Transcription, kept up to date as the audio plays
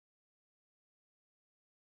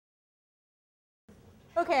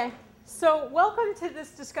Okay, so welcome to this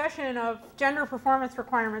discussion of gender performance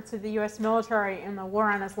requirements of the US military in the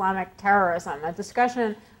war on Islamic terrorism, a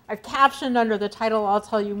discussion I've captioned under the title I'll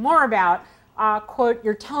tell you more about. Quote,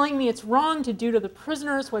 "You're telling me it's wrong to do to the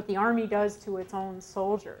prisoners what the army does to its own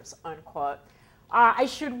soldiers," unquote. I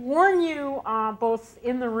should warn you, both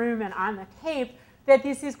in the room and on the tape, that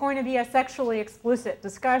this is going to be a sexually explicit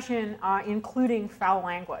discussion, including foul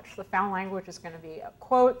language. The foul language is going to be a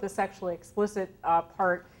quote. The sexually explicit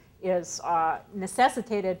part is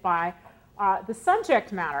necessitated by the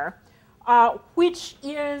subject matter, which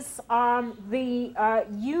is the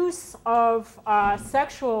use of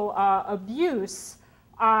sexual abuse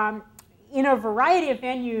in a variety of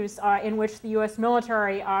venues in which the US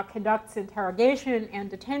military conducts interrogation and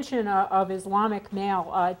detention of Islamic male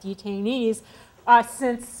detainees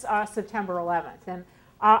since September 11th. And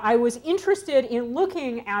I was interested in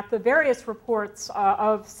looking at the various reports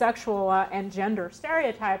of sexual and gender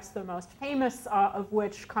stereotypes, the most famous of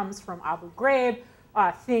which comes from Abu Ghraib.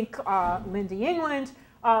 Think Lindy England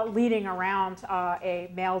leading around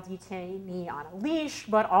a male detainee on a leash,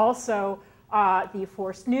 but also the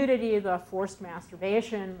forced nudity, the forced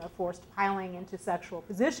masturbation, the forced piling into sexual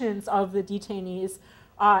positions of the detainees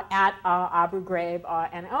at Abu Ghraib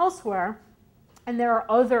and elsewhere. And there are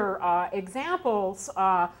other examples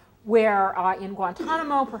where in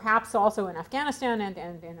Guantanamo, perhaps also in Afghanistan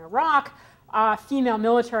and in Iraq, female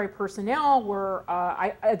military personnel were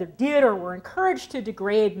either did or were encouraged to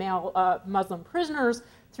degrade male Muslim prisoners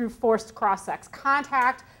through forced cross-sex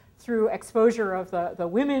contact, through exposure of the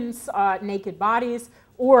women's naked bodies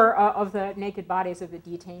or of the naked bodies of the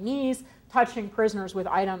detainees, touching prisoners with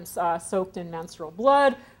items soaked in menstrual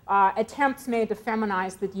blood, attempts made to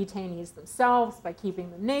feminize the detainees themselves by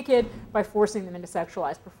keeping them naked, by forcing them into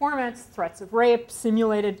sexualized performance, threats of rape,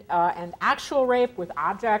 simulated and actual rape with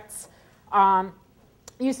objects,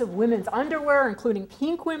 use of women's underwear, including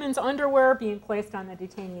pink women's underwear being placed on the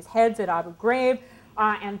detainees' heads at Abu Ghraib,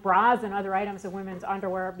 and bras and other items of women's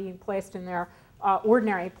underwear being placed in their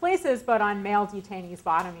ordinary places, but on male detainees'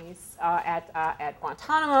 bottomies at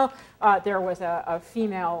Guantanamo. There was a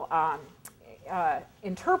female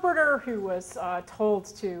interpreter who was told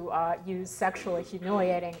to use sexually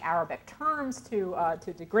humiliating Arabic terms to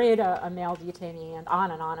degrade a male detainee, and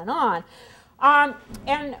on and on and on.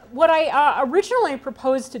 And what I originally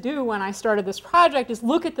proposed to do when I started this project is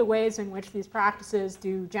look at the ways in which these practices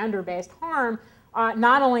do gender-based harm,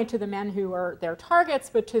 not only to the men who are their targets,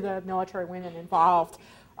 but to the military women involved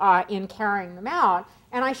in carrying them out.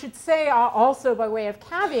 And I should say also, by way of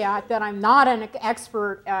caveat, that I'm not an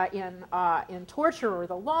expert in torture or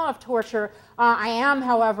the law of torture. I am,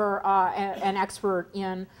 however, an expert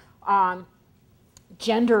in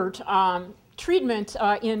gendered treatment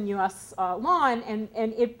in U.S. law and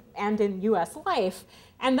in U.S. life.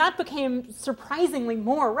 And that became surprisingly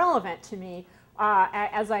more relevant to me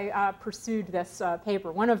as I pursued this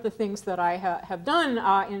paper. One of the things that I have done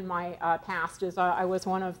in my past is I was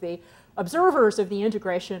one of the observers of the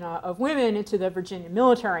integration of women into the Virginia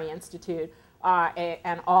Military Institute,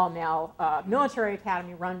 an all-male military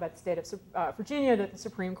academy run by the state of Virginia that the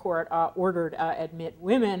Supreme Court ordered admit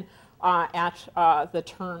women at the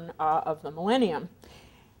turn of the millennium.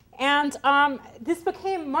 And this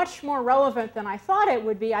became much more relevant than I thought it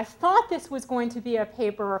would be. I thought this was going to be a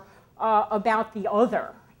paper about the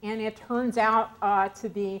other, and it turns out to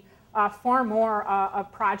be far more a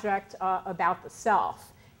project about the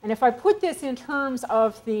self. And if I put this in terms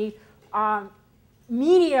of the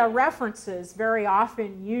media references very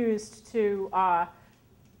often used to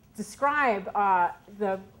describe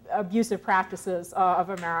the abusive practices of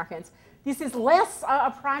Americans, this is less a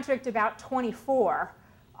project about 24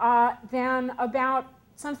 than about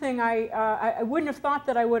something I wouldn't have thought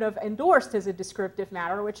that I would have endorsed as a descriptive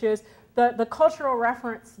matter, which is the cultural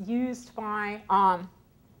reference used by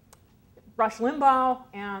Rush Limbaugh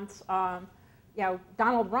and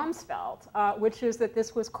Donald Rumsfeld, which is that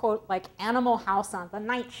this was, quote, like Animal House on the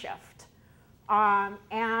night shift.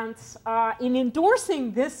 In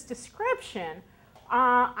endorsing this description,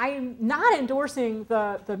 I'm not endorsing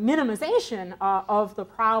the minimization of the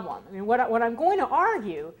problem. I mean, what I'm going to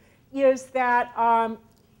argue is that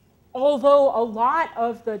although a lot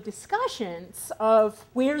of the discussions of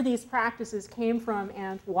where these practices came from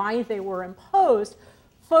and why they were imposed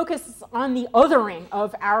focuses on the othering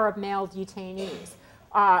of Arab male detainees.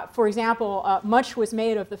 For example, much was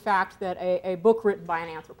made of the fact that a book written by an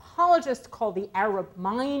anthropologist called The Arab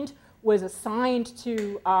Mind was assigned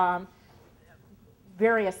to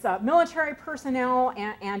various military personnel,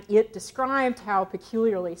 and it described how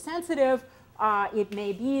peculiarly sensitive it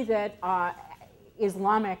may be that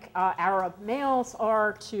Islamic Arab males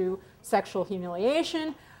are to sexual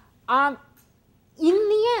humiliation. In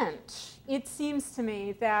the end, it seems to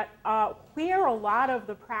me that where a lot of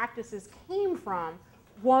the practices came from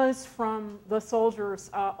was from the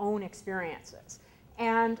soldiers' own experiences.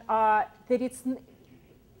 And that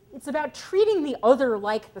it's about treating the other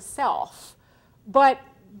like the self. But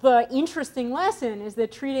the interesting lesson is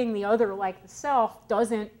that treating the other like the self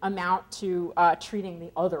doesn't amount to treating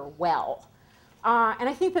the other well. And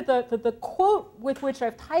I think that the quote with which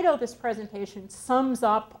I've titled this presentation sums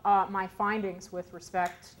up my findings with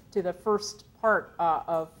respect to the first part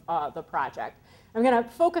of the project. I'm going to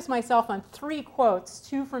focus myself on 3 quotes,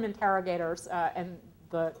 2 from interrogators, and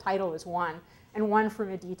the title is one, and 1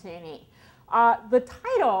 from a detainee. The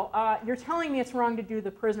title, "You're telling me it's wrong to do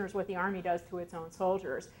the prisoners what the army does to its own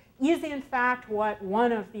soldiers," is in fact what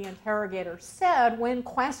one of the interrogators said when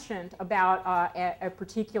questioned about a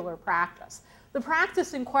particular practice. The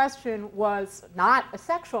practice in question was not a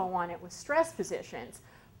sexual one, it was stress positions.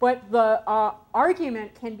 But the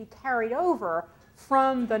argument can be carried over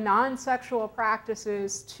from the non-sexual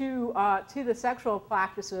practices to the sexual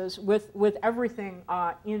practices with everything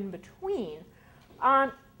in between.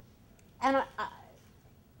 And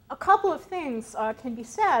a couple of things can be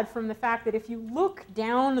said from the fact that if you look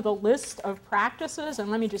down the list of practices, and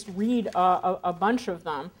let me just read a bunch of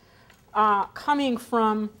them, coming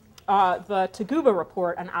from the Taguba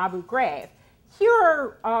report on Abu Ghraib.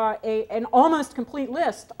 Here are an almost complete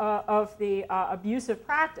list of the abusive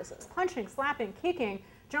practices: punching, slapping, kicking,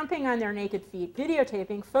 jumping on their naked feet,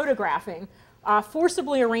 videotaping, photographing,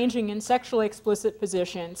 forcibly arranging in sexually explicit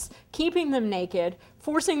positions, keeping them naked,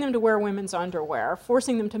 forcing them to wear women's underwear,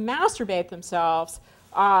 forcing them to masturbate themselves,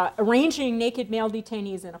 arranging naked male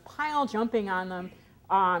detainees in a pile, jumping on them,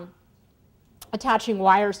 attaching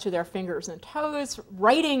wires to their fingers and toes,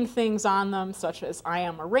 writing things on them such as "I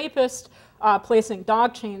am a rapist," placing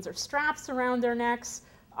dog chains or straps around their necks,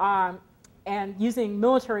 and using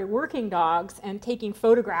military working dogs and taking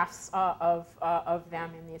photographs of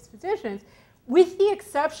them in these positions. With the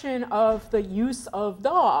exception of the use of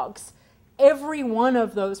dogs, every one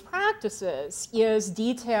of those practices is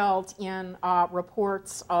detailed in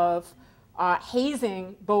reports of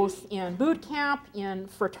hazing, both in boot camp, in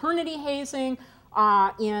fraternity hazing,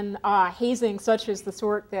 in hazing such as the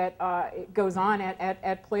sort that goes on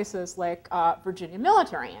at places like Virginia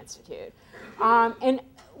Military Institute. And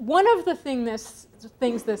one of the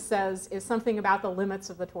things this says is something about the limits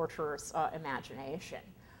of the torturer's imagination.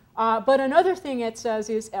 But another thing it says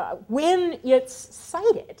is when it's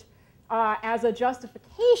cited as a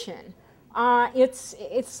justification, it's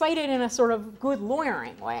cited in a sort of good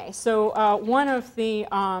lawyering way. So one of the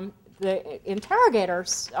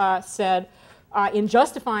interrogators said, in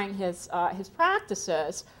justifying his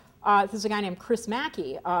practices, this is a guy named Chris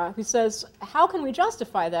Mackey, who says, "How can we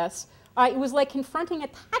justify this? It was like confronting a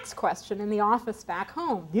tax question in the office back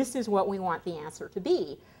home. This is what we want the answer to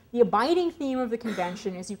be. The abiding theme of the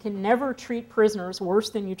convention is you can never treat prisoners worse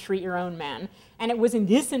than you treat your own men. And it was in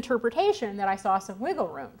this interpretation that I saw some wiggle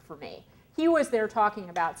room for me." He was there talking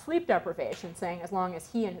about sleep deprivation, saying as long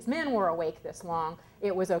as he and his men were awake this long,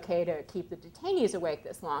 it was okay to keep the detainees awake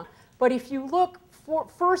this long. But if you look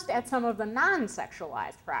first at some of the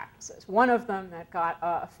non-sexualized practices, one of them that got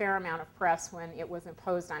a fair amount of press when it was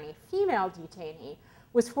imposed on a female detainee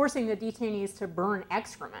was forcing the detainees to burn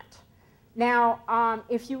excrement. Now,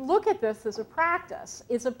 if you look at this as a practice,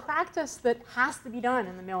 it's a practice that has to be done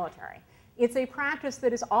in the military. It's a practice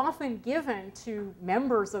that is often given to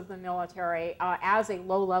members of the military as a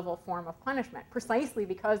low-level form of punishment, precisely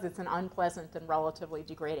because it's an unpleasant and relatively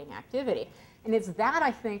degrading activity. And it's that,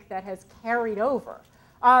 I think, that has carried over.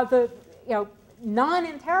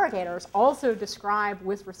 Non-interrogators also describe,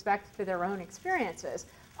 with respect to their own experiences,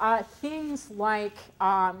 things like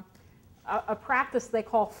a practice they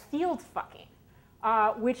call field fucking,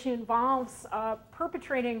 which involves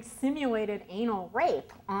perpetrating simulated anal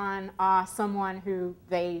rape on someone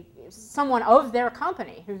of their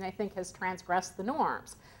company who they think has transgressed the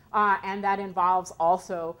norms. And that involves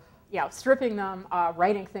also stripping them,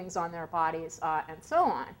 writing things on their bodies, and so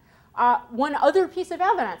on. One other piece of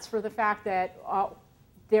evidence for the fact that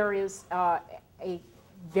there is a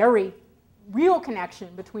very real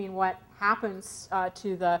connection between what happens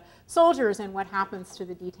to the soldiers and what happens to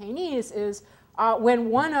the detainees is when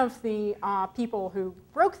one of the people who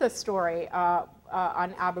broke this story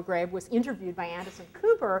on Abu Ghraib was interviewed by Anderson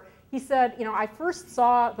Cooper. He said, I first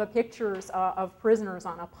saw the pictures of prisoners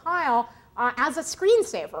on a pile as a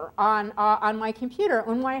screensaver on my computer.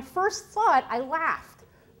 And when I first saw it, I laughed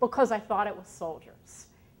because I thought it was soldiers.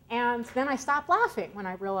 And then I stopped laughing when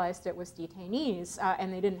I realized it was detainees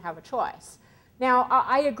and they didn't have a choice. Now,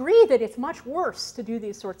 I agree that it's much worse to do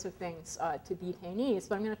these sorts of things to detainees,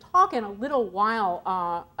 but I'm going to talk in a little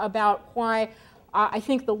while about why I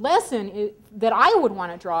think the lesson that I would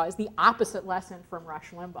want to draw is the opposite lesson from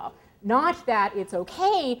Rush Limbaugh. Not that it's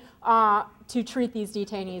okay to treat these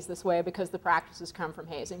detainees this way because the practices come from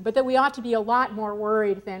hazing, but that we ought to be a lot more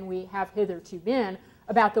worried than we have hitherto been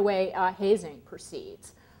about the way hazing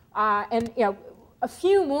proceeds. And a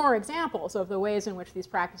few more examples of the ways in which these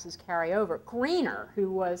practices carry over. Greener,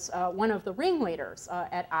 who was one of the ringleaders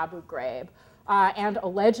at Abu Ghraib and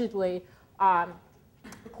allegedly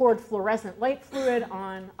poured fluorescent light fluid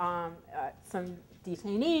on some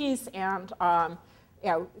detainees and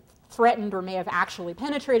threatened or may have actually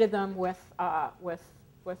penetrated them with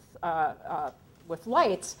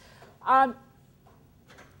lights,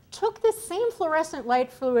 took this same fluorescent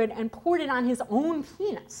light fluid and poured it on his own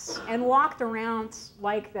penis and walked around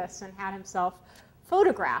like this and had himself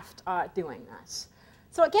photographed doing this.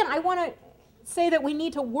 So again, I want to say that we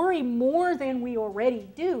need to worry more than we already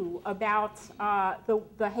do about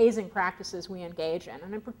the hazing practices we engage in.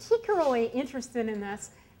 And I'm particularly interested in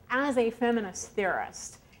this as a feminist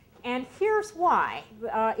theorist. And here's why.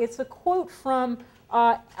 It's a quote from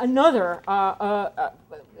another,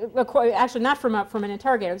 actually not from an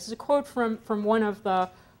interrogator. This is a quote from one of the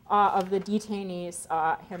detainees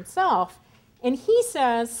himself. And he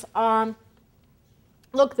says,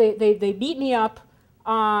 look, they beat me up,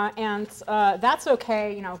 and that's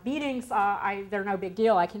okay. Beatings, they're no big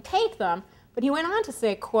deal. I can take them. But he went on to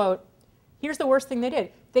say, quote, here's the worst thing they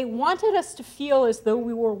did. They wanted us to feel as though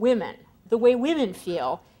we were women, the way women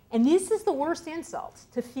feel. And this is the worst insult,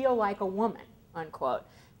 to feel like a woman. Unquote.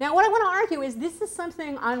 Now, what I want to argue is this is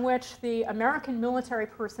something on which the American military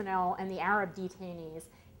personnel and the Arab detainees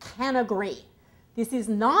can agree. This is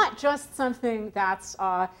not just something that's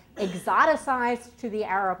exoticized to the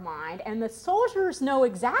Arab mind, and the soldiers know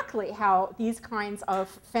exactly how these kinds of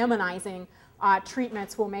feminizing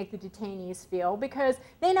treatments will make the detainees feel, because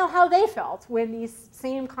they know how they felt when these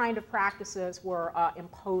same kind of practices were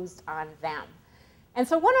imposed on them. And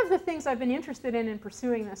so one of the things I've been interested in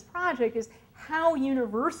pursuing this project is how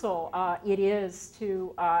universal it is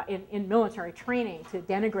to, in military training, to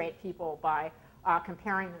denigrate people by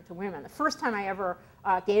comparing them to women. The first time I ever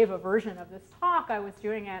gave a version of this talk, I was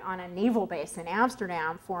doing it on a naval base in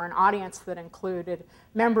Amsterdam for an audience that included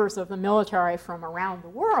members of the military from around the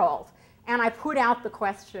world. And I put out the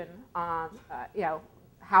question,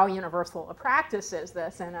 how universal a practice is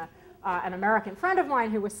this? And an American friend of mine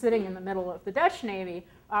who was sitting in the middle of the Dutch Navy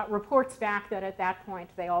reports back that at that point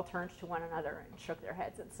they all turned to one another and shook their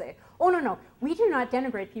heads and say, oh, no, we do not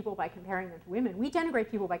denigrate people by comparing them to women. We denigrate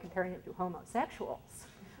people by comparing them to homosexuals.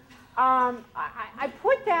 I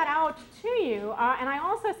put that out to you, and I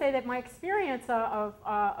also say that my experience of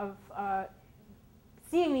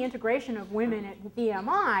seeing the integration of women at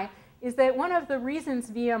VMI is that one of the reasons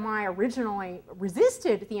VMI originally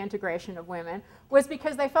resisted the integration of women was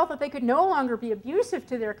because they felt that they could no longer be abusive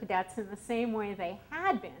to their cadets in the same way they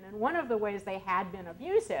had been. And one of the ways they had been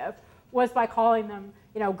abusive was by calling them,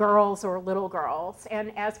 girls or little girls.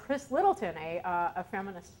 And as Chris Littleton, a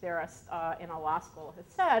feminist theorist in a law school, has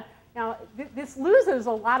said, now this loses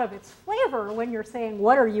a lot of its flavor when you're saying,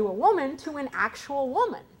 what are you, a woman, to an actual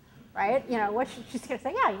woman, right? What she's going to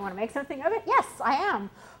say, yeah, you want to make something of it? Yes, I am.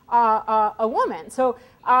 A woman. So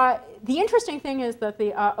the interesting thing is that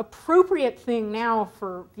the appropriate thing now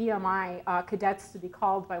for VMI cadets to be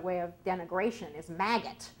called by way of denigration is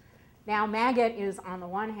maggot. Now, maggot is, on the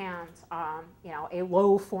one hand, a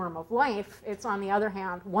low form of life. It's, on the other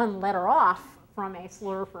hand, one letter off from a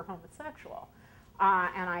slur for homosexual.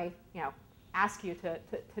 And I ask you to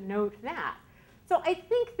note that. So I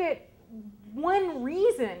think that one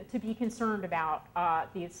reason to be concerned about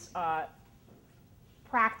these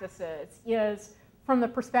practices is from the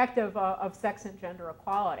perspective of sex and gender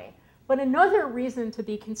equality. But another reason to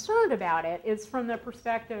be concerned about it is from the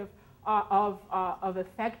perspective of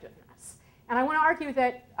effectiveness. And I want to argue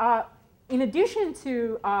that in addition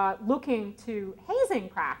to looking to hazing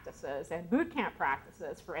practices and boot camp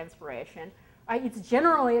practices for inspiration, it's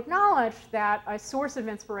generally acknowledged that a source of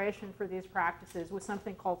inspiration for these practices was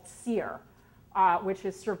something called SEER, which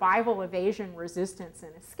is survival, evasion, resistance,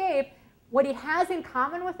 and escape. What it has in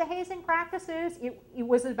common with the hazing practices, it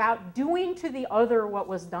was about doing to the other what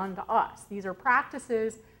was done to us. These are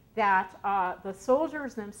practices that the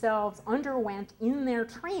soldiers themselves underwent in their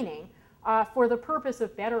training for the purpose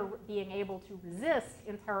of better being able to resist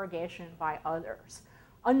interrogation by others.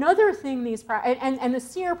 Another thing and the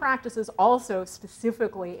SEER practices also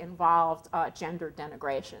specifically involved gender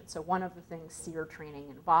denigration. So one of the things SEER training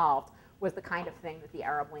involved was the kind of thing that the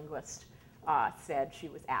Arab linguist said she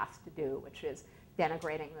was asked to do, which is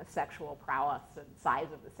denigrating the sexual prowess and size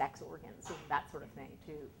of the sex organs and that sort of thing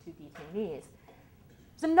to detainees.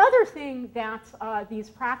 There's another thing that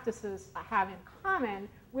these practices have in common,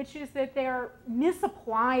 which is that they're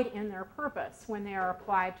misapplied in their purpose when they are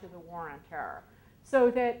applied to the war on terror.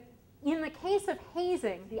 So that in the case of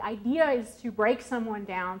hazing, the idea is to break someone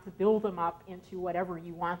down, to build them up into whatever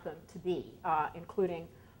you want them to be, including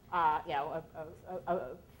a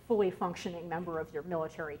fully functioning member of your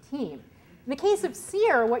military team. In the case of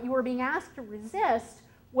SEER, what you were being asked to resist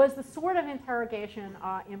was the sort of interrogation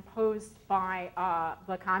imposed by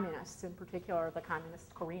the communists, in particular the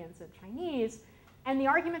communist Koreans and Chinese. And the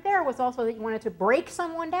argument there was also that you wanted to break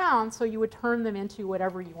someone down so you would turn them into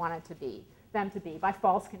whatever you wanted them to be by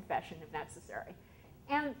false confession if necessary.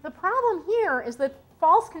 And the problem here is that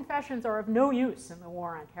false confessions are of no use in the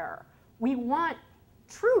war on terror. We want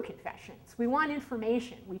true confessions. We want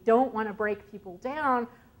information. We don't want to break people down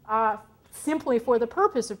simply for the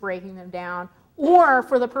purpose of breaking them down or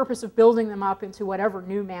for the purpose of building them up into whatever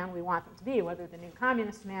new man we want them to be, whether the new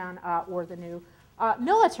communist man or the new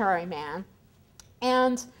military man.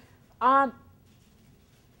 And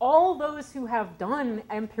all those who have done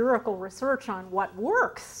empirical research on what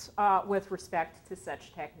works with respect to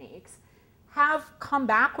such techniques have come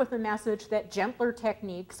back with the message that gentler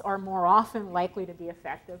techniques are more often likely to be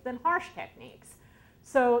effective than harsh techniques.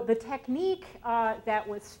 So the technique that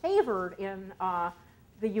was favored in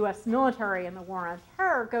the US military in the war on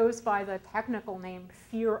terror goes by the technical name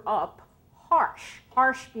fear up harsh.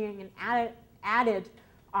 Harsh being an added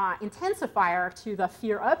intensifier to the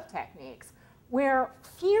fear up techniques, where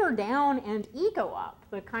fear down and ego up,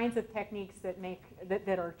 the kinds of techniques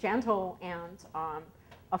that are gentle and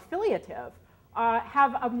affiliative,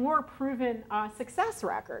 have a more proven success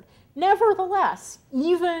record. Nevertheless,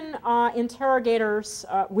 even interrogators,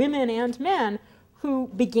 women and men, who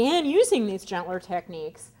began using these gentler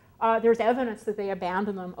techniques, there's evidence that they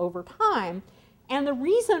abandoned them over time. And the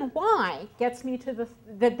reason why gets me to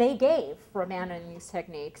that they gave for abandoning these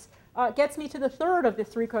techniques gets me to the third of the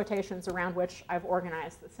three quotations around which I've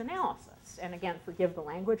organized this analysis. And again, forgive the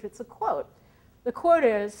language, it's a quote. The quote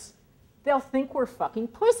is, "They'll think we're fucking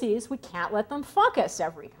pussies, we can't let them fuck us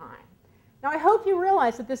every time." Now I hope you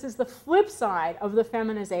realize that this is the flip side of the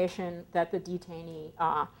feminization that the detainee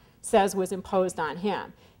says was imposed on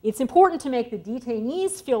him. It's important to make the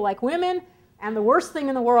detainees feel like women, and the worst thing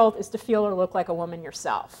in the world is to feel or look like a woman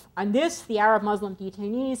yourself. On this, the Arab Muslim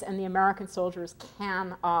detainees and the American soldiers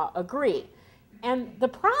can agree. And the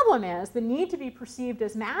problem is the need to be perceived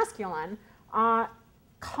as masculine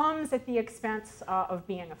comes at the expense of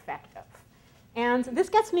being effective. And this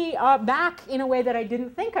gets me back in a way that I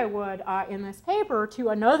didn't think I would in this paper to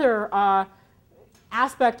another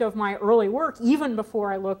aspect of my early work, even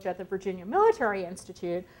before I looked at the Virginia Military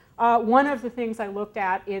Institute. One of the things I looked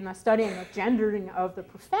at in the studying of gendering of the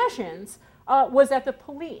professions was at the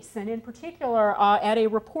police, and in particular at a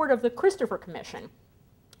report of the Christopher Commission,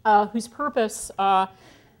 whose purpose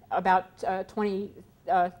about 20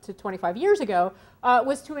 to 25 years ago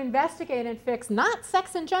was to investigate and fix not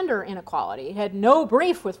sex and gender inequality. It had no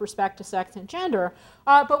brief with respect to sex and gender,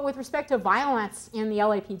 but with respect to violence in the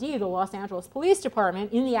LAPD, the Los Angeles Police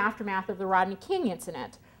Department, in the aftermath of the Rodney King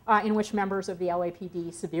incident, in which members of the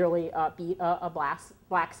LAPD severely beat a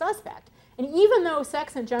black suspect. And even though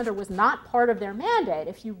sex and gender was not part of their mandate,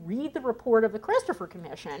 if you read the report of the Christopher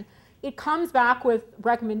Commission, it comes back with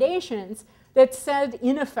recommendations that said,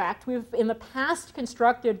 in effect, we've in the past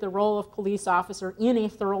constructed the role of police officer in a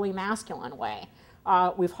thoroughly masculine way.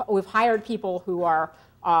 We've hired people who are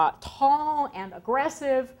tall and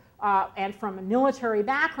aggressive and from a military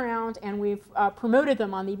background, and we've promoted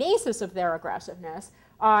them on the basis of their aggressiveness.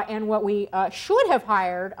 And what we should have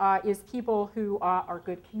hired is people who are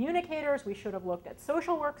good communicators. We should have looked at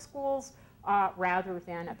social work schools rather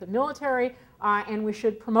than at the military, and we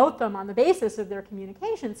should promote them on the basis of their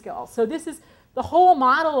communication skills. So this is the whole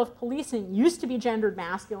model of policing used to be gendered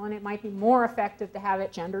masculine. It might be more effective to have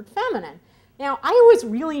it gendered feminine. Now, I was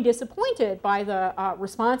really disappointed by the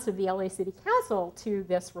response of the LA City Council to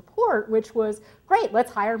this report, which was, great,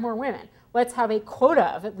 let's hire more women. Let's have a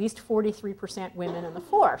quota of at least 43% women in the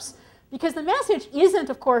force. Because the message isn't,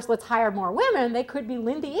 of course, let's hire more women. They could be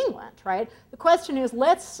Lindy England, right? The question is,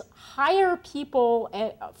 let's hire people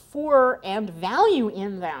for and value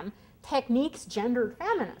in them techniques gendered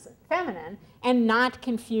feminine and not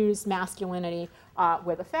confuse masculinity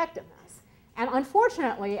with effectiveness. And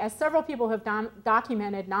unfortunately, as several people have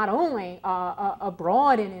documented, not only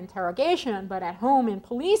abroad in interrogation, but at home in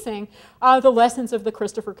policing, the lessons of the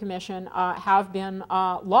Christopher Commission have been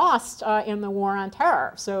lost in the war on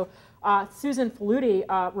terror. So Susan Faludi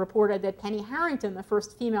reported that Penny Harrington, the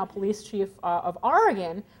first female police chief of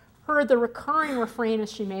Oregon, heard the recurring refrain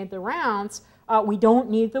as she made the rounds, "We don't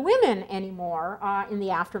need the women anymore," in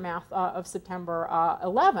the aftermath of September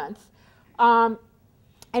 11th.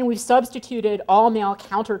 And we've substituted all-male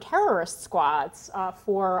counter-terrorist squads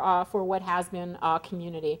for what has been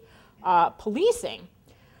community policing.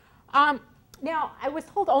 Now, I was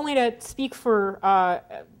told only to speak for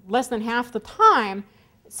less than half the time,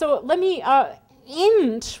 so let me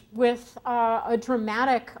end with a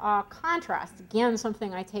dramatic contrast. Again,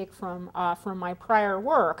 something I take from my prior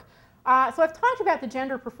work. So I've talked about the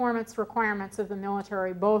gender performance requirements of the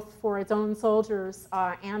military, both for its own soldiers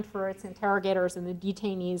and for its interrogators and the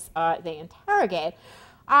detainees they interrogate.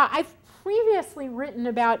 I've previously written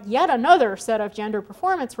about yet another set of gender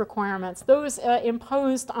performance requirements, those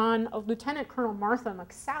imposed on Lieutenant Colonel Martha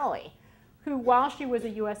McSally, who, while she was a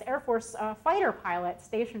US Air Force fighter pilot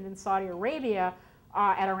stationed in Saudi Arabia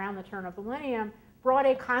at around the turn of the millennium, brought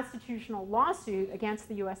a constitutional lawsuit against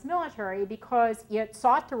the US military because it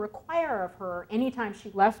sought to require of her, anytime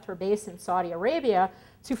she left her base in Saudi Arabia,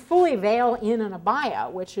 to fully veil in an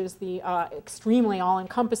abaya, which is the extremely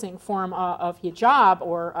all-encompassing form of hijab,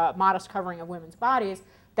 or modest covering of women's bodies,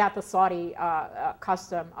 that the Saudi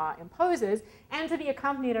custom imposes, and to be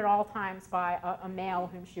accompanied at all times by a male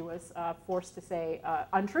whom she was forced to say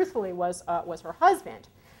untruthfully was her husband.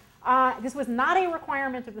 This was not a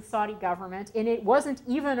requirement of the Saudi government, and it wasn't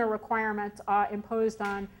even a requirement imposed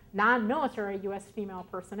on non-military US female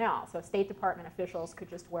personnel. So State Department officials could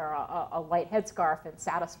just wear a light headscarf and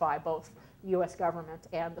satisfy both the US government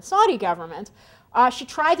and the Saudi government. She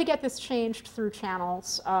tried to get this changed through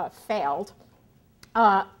channels, failed,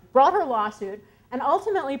 brought her lawsuit, and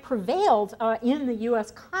ultimately prevailed in the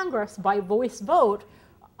US Congress by voice vote,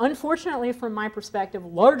 unfortunately, from my perspective,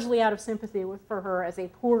 largely out of sympathy for her as a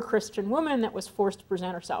poor Christian woman that was forced to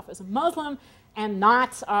present herself as a Muslim, and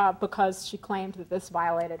not because she claimed that this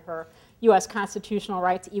violated her US constitutional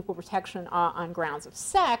right to equal protection on grounds of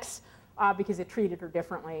sex, because it treated her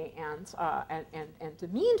differently and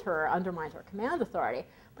demeaned her, undermined her command authority.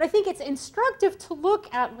 But I think it's instructive to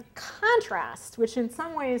look at the contrast, which in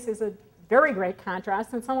some ways is a very great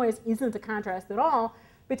contrast, in some ways isn't a contrast at all,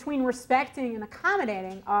 between respecting and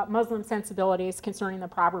accommodating Muslim sensibilities concerning the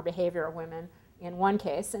proper behavior of women in one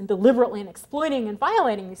case, and deliberately exploiting and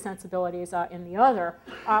violating these sensibilities in the other.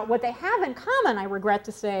 What they have in common, I regret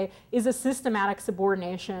to say, is a systematic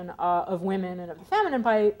subordination of women and of the feminine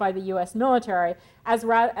by the US military, as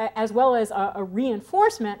well as a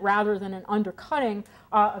reinforcement rather than an undercutting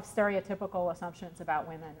of stereotypical assumptions about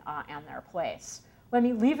women and their place. Let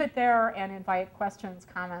me leave it there and invite questions,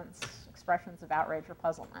 comments, expressions of outrage or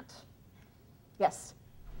puzzlement. Yes?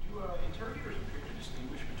 Do interrogators appear to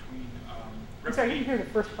distinguish between... I'm sorry, I didn't hear the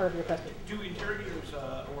first part of your question. Do interrogators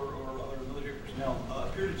or other military personnel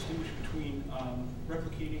appear to distinguish between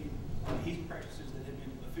replicating hazing practices that had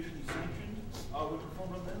been officially sanctioned when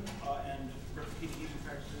performed on them and replicating hazing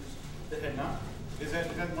practices that had not? Is that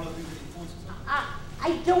one of the things that influences them?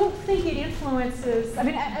 I don't think it influences... I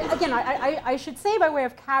mean, again, I should say by way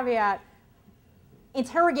of caveat,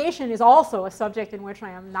 interrogation is also a subject in which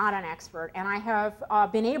I am not an expert, and I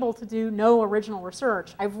have been able to do no original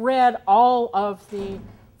research. I've read all of the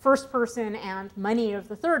first-person and many of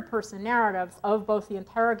the third-person narratives of both the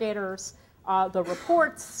interrogators, the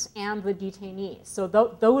reports, and the detainees. So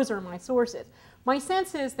those are my sources. My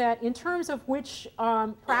sense is that in terms of which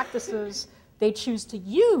practices they choose to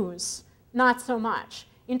use, not so much.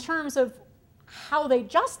 In terms of how they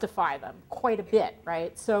justify them, quite a bit,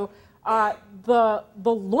 right? So the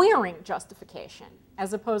lawyering justification,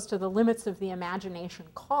 as opposed to the limits of the imagination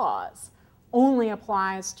cause, only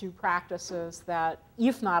applies to practices that,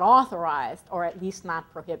 if not authorized, are at least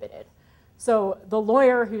not prohibited. So the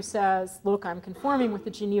lawyer who says, look, I'm conforming with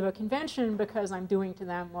the Geneva Convention because I'm doing to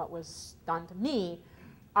them what was done to me,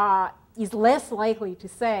 is less likely to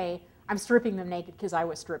say, I'm stripping them naked because I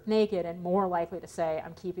was stripped naked, and more likely to say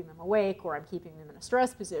I'm keeping them awake or I'm keeping them in a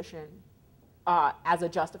stress position as a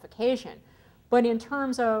justification. But in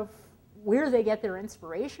terms of where they get their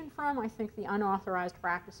inspiration from, I think the unauthorized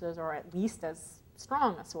practices are at least as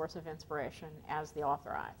strong a source of inspiration as the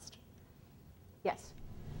authorized. Yes?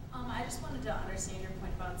 I just wanted to understand your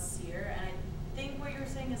point about SEER, and I think what you're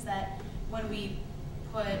saying is that when we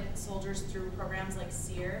put soldiers through programs like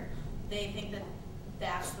SEER, they think that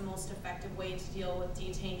that's the most effective way to deal with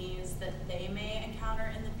detainees that they may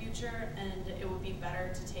encounter in the future, and it would be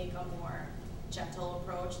better to take a more gentle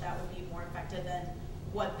approach that would be more effective than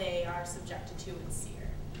what they are subjected to in SEER.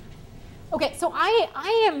 Okay, so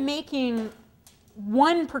I am making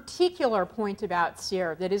one particular point about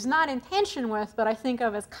SEER that is not in tension with, but I think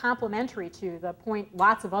of as complementary to the point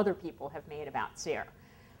lots of other people have made about SEER.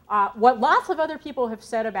 What lots of other people have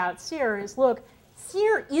said about SEER is, look,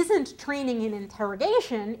 SEER isn't training in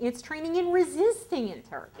interrogation, it's training in resisting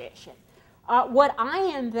interrogation. What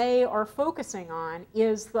I and they are focusing on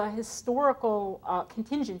is the historical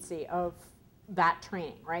contingency of that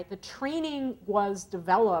training, right? The training was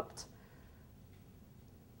developed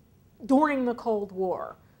during the Cold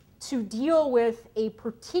War to deal with a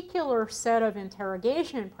particular set of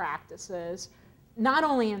interrogation practices, not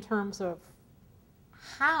only in terms of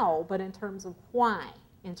how, but in terms of why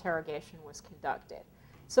interrogation was conducted.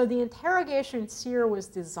 So the interrogation SEER was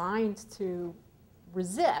designed to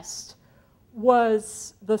resist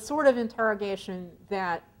was the sort of interrogation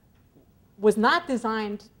that was not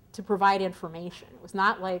designed to provide information. It was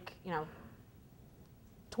not like, you know,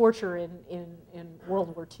 torture in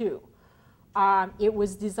World War II. It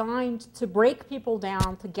was designed to break people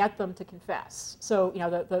down, to get them to confess. So, you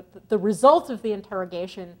know, the result of the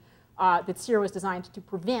interrogation that SEER was designed to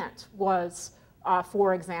prevent was,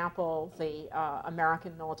 for example, the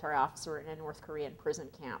American military officer in a North Korean prison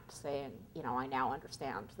camp saying, you know, I now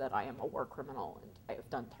understand that I am a war criminal and I have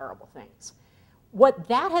done terrible things. What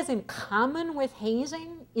that has in common with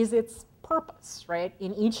hazing is its purpose, right?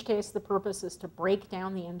 In each case, the purpose is to break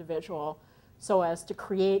down the individual so as to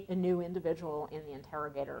create a new individual in the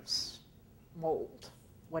interrogator's mold,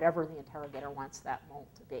 whatever the interrogator wants that mold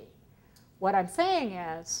to be. What I'm saying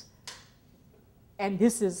is, and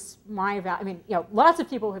this is my value, I mean, you know, lots of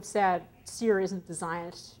people have said SEER isn't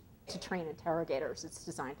designed to train interrogators, it's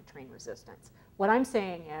designed to train resistance. What I'm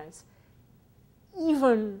saying is,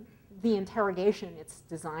 even the interrogation it's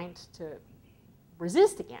designed to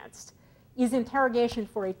resist against is interrogation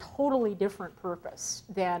for a totally different purpose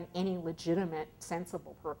than any legitimate,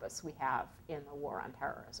 sensible purpose we have in the war on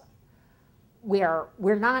terrorism. Where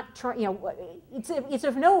we're not trying, you know,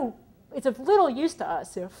 it's of little use to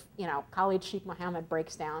us if, you know, Khalid Sheikh Mohammed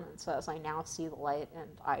breaks down and says, I now see the light and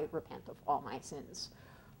I repent of all my sins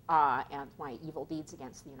and my evil deeds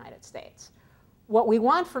against the United States. What we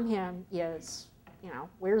want from him is, you know,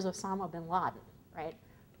 where's Osama bin Laden, right?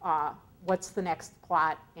 What's the next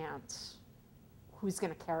plot and who's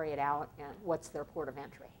going to carry it out and what's their port of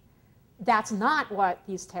entry? That's not what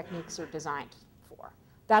these techniques are designed for.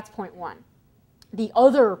 That's point one. The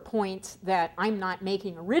other point that I'm not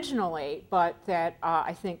making originally, but that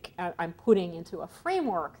I think I'm putting into a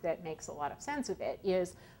framework that makes a lot of sense of it,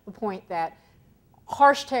 is the point that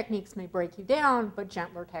harsh techniques may break you down, but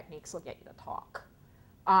gentler techniques will get you to talk.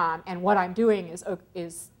 And what I'm doing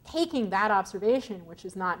is taking that observation, which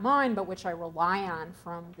is not mine, but which I rely on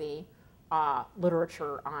from the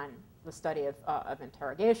literature on the study of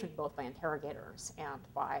interrogation, both by interrogators and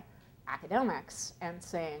by academics, and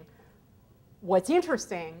saying, what's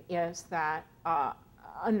interesting is that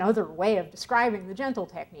another way of describing the gentle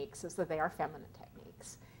techniques is that they are feminine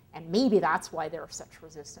techniques. And maybe that's why there's such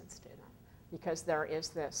resistance to them, because there is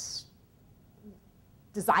this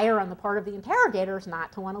desire on the part of the interrogators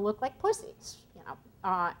not to want to look like pussies, you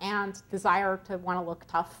know, and desire to want to look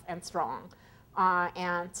tough and strong.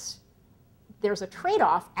 And there's a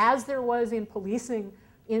trade-off, as there was in policing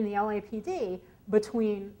in the LAPD,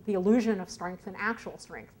 between the illusion of strength and actual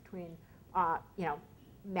strength, between you know,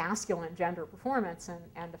 masculine gender performance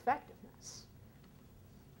and effectiveness.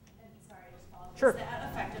 And sorry, just follow up. Sure. Is that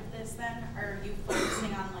effectiveness then? Are you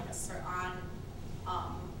focusing on like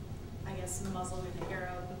I guess Muslim and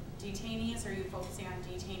Arab detainees, or are you focusing on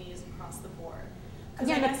detainees across the board? Because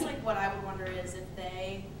I guess like what I would wonder is if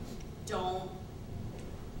they don't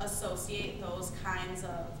associate those kinds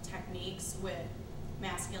of techniques with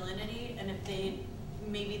masculinity, and if they,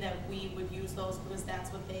 maybe that we would use those because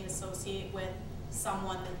that's what they associate with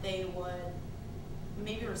someone that they would,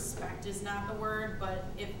 maybe respect is not the word, but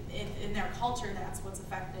if in their culture that's what's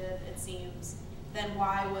effective, it seems, then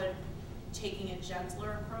why would taking a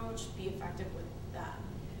gentler approach be effective with them?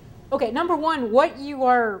 Okay, number one, what you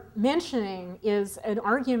are mentioning is an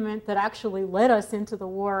argument that actually led us into the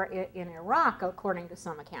war in Iraq, according to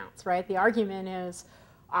some accounts, right? The argument is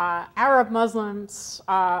Arab Muslims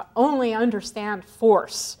only understand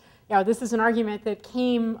force. You know, this is an argument that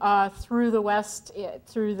came through the West,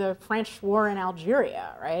 through the French war in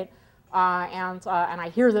Algeria, right? And I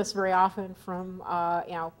hear this very often from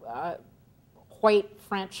you know, white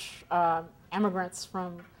French immigrants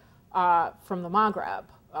from from the Maghreb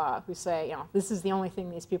who say, you know, this is the only thing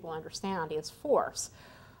these people understand is force.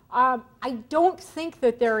 I don't think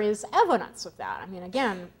that there is evidence of that. I mean,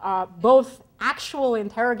 again, both actual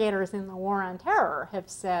interrogators in the War on Terror have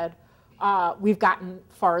said we've gotten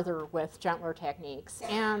farther with gentler techniques,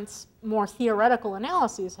 and more theoretical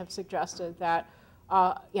analyses have suggested that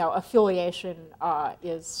you know, affiliation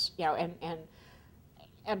is, you know,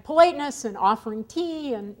 and politeness and offering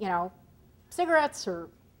tea and, you know, cigarettes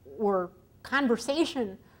or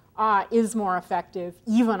conversation is more effective,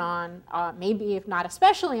 even on, maybe if not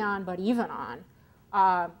especially on, but even on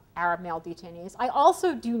Arab male detainees. I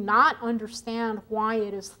also do not understand why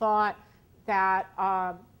it is thought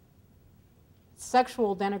that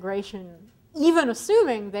sexual denigration, even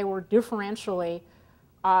assuming they were differentially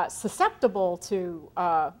susceptible to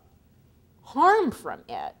harm from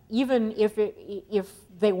it, even if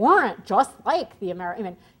they weren't just like the American. I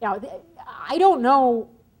mean, you know, I don't know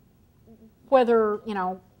whether, you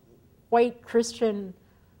know, white Christian,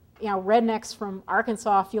 you know, rednecks from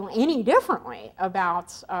Arkansas feel any differently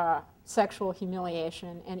about sexual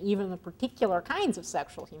humiliation and even the particular kinds of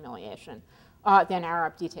sexual humiliation than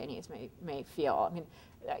Arab detainees may feel. I mean,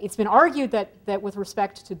 it's been argued that with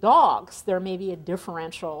respect to dogs, there may be a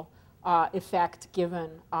differential effect given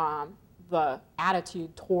the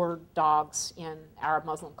attitude toward dogs in Arab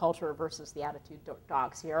Muslim culture versus the attitude toward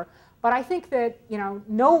dogs here. But I think that, you know,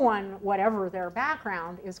 no one, whatever their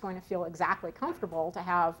background, is going to feel exactly comfortable to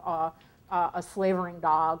have a slavering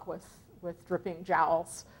dog with dripping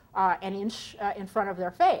jowls an inch in front of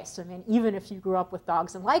their face. I mean, even if you grew up with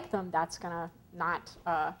dogs and like them, that's going to not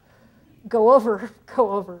go over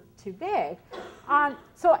too big.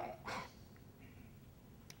 So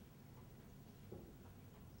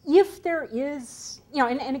if there is, you know,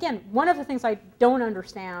 and again, one of the things I don't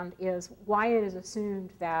understand is why it is assumed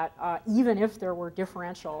that even if there were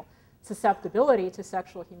differential susceptibility to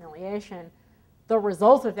sexual humiliation, the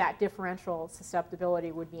result of that differential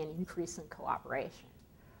susceptibility would be an increase in cooperation.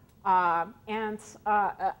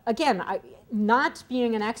 Again, not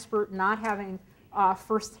being an expert, not having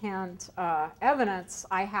firsthand evidence,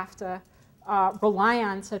 I have to rely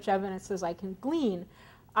on such evidence as I can glean.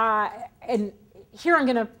 And here I'm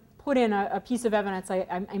going to put in a piece of evidence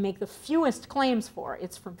I make the fewest claims for.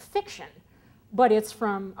 It's from fiction, but it's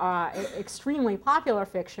from extremely popular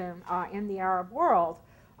fiction in the Arab world.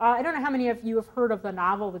 I don't know how many of you have heard of the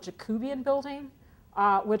novel The Jacobean Building,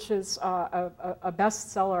 which is a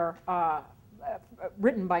bestseller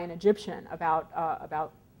written by an Egyptian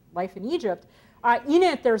about life in Egypt. In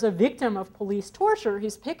it, there's a victim of police torture.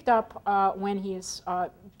 He's picked up when he's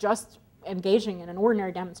just engaging in an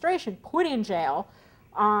ordinary demonstration, put in jail,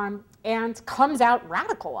 and comes out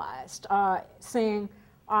radicalized, saying,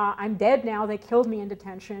 I'm dead now, they killed me in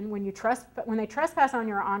detention. When they trespass on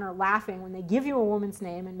your honor, laughing, when they give you a woman's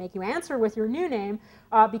name and make you answer with your new name,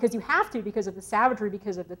 because you have to, because of the savagery,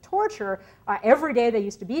 because of the torture, every day they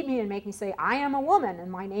used to beat me and make me say, I am a woman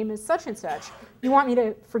and my name is such and such. You want me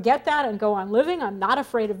to forget that and go on living? I'm not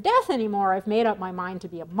afraid of death anymore. I've made up my mind to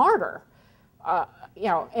be a martyr. You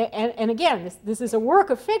know, and again, this is a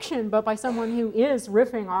work of fiction, but by someone who is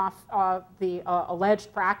riffing off the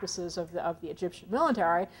alleged practices of the Egyptian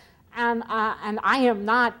military. And I am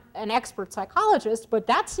not an expert psychologist, but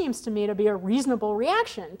that seems to me to be a reasonable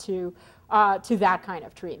reaction to that kind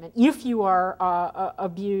of treatment. If you are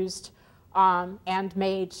abused and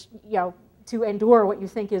made, you know, to endure what you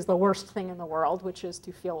think is the worst thing in the world, which is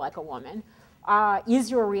to feel like a woman,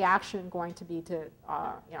 is your reaction going to be to,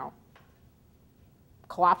 you know,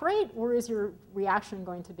 cooperate, or is your reaction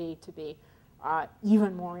going to be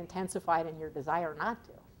even more intensified in your desire not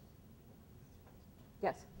to?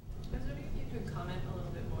 Yes? I was wondering if you could comment a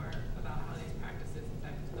little bit more about how these practices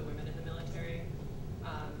affect the women in the military.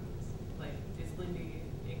 Like, is Lindy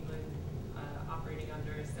England operating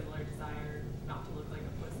under a similar desire not to look like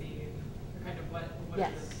a pussy? Or kind of what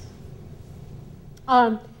Yes. Are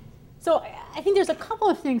the So I think there's a couple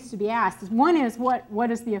of things to be asked. One is what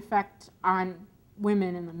is the effect on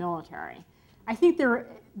women in the military? I think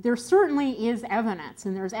there certainly is evidence,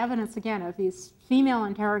 and there's evidence, again, of these female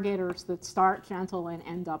interrogators that start gentle and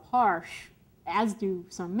end up harsh, as do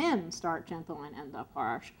some men start gentle and end up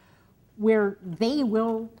harsh, where they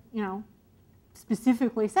will, you know,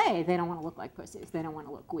 specifically say they don't want to look like pussies, they don't want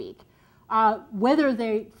to look weak. Whether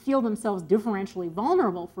they feel themselves differentially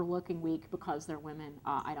vulnerable for looking weak because they're women,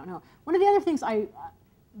 I don't know. One of the other things I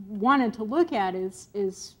wanted to look at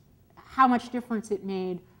is how much difference it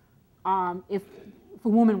made if a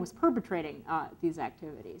woman was perpetrating these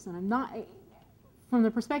activities. And I'm not, from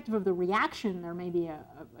the perspective of the reaction, there may be a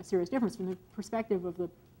serious difference. From the perspective of the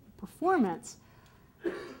performance,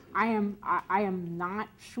 I am not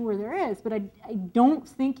sure there is, but I don't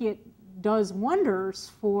think it does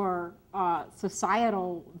wonders for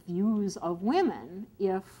societal views of women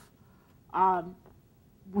if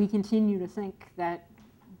we continue to think that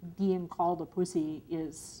being called a pussy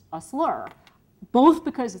is a slur, both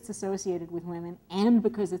because it's associated with women and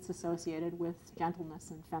because it's associated with gentleness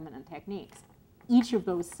and feminine techniques. Each of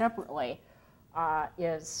those separately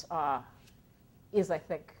is I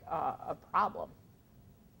think, a problem.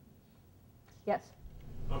 Yes?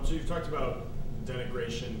 So you've talked about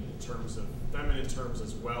denigration in terms of feminine terms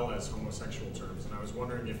as well as homosexual terms, and I was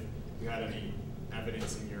wondering if you had any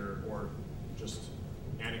evidence in your, or just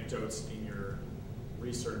anecdotes in your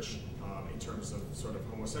research in terms of sort of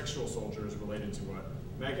homosexual soldiers related to what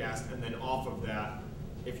Meg asked, and then off of that,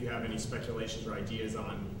 if you have any speculations or ideas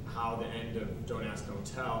on how the end of Don't Ask, Don't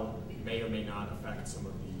Tell may or may not affect some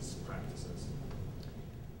of these practices.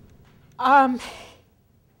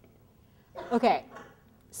 Okay,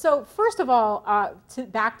 so first of all,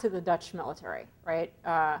 back to the Dutch military, right?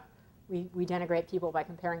 We denigrate people by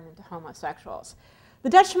comparing them to homosexuals. The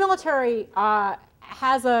Dutch military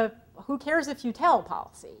has a who cares if you tell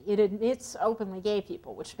policy. It admits openly gay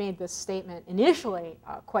people, which made this statement initially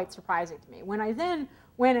quite surprising to me. When I then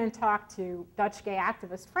went and talked to Dutch gay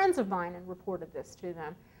activist friends of mine and reported this to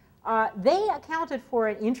them, they accounted for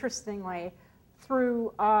it, interestingly,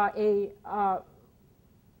 through a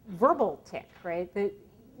verbal tick, right? That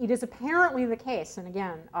it is apparently the case, and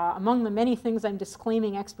again, among the many things I'm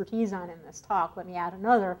disclaiming expertise on in this talk, let me add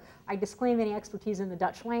another, I disclaim any expertise in the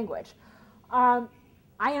Dutch language.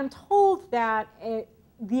 I am told that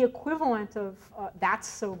the equivalent of that's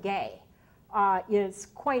so gay is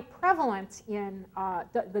quite prevalent in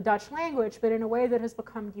the Dutch language, but in a way that has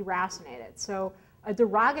become deracinated. So a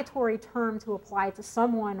derogatory term to apply to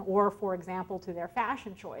someone or, for example, to their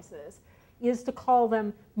fashion choices is to call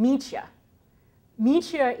them mietje.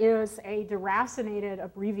 Mietje is a deracinated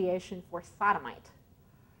abbreviation for sodomite.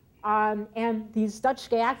 And these Dutch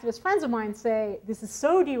gay activist friends of mine say this is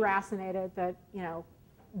so deracinated that, you know,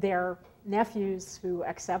 their nephews who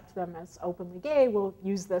accept them as openly gay will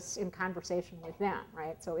use this in conversation with them,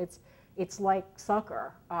 right? So it's like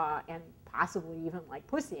sucker and possibly even like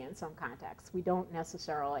pussy in some contexts. We don't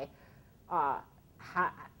necessarily have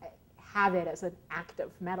it as an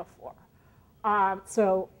active metaphor. I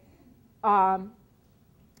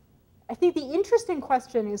think the interesting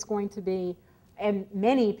question is going to be, and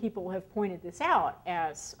many people have pointed this out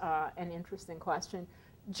as an interesting question,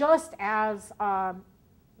 just as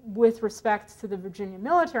with respect to the Virginia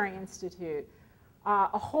Military Institute,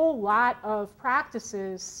 a whole lot of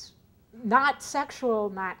practices, not sexual,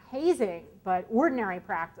 not hazing, but ordinary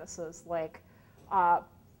practices like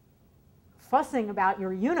fussing about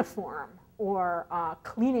your uniform or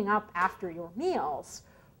cleaning up after your meals,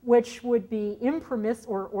 which would be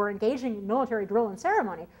impermissible, or engaging in military drill and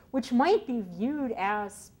ceremony, which might be viewed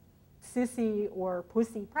as sissy or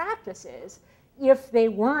pussy practices if they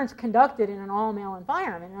weren't conducted in an all-male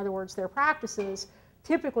environment. In other words, their practices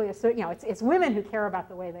typically, you know, it's women who care about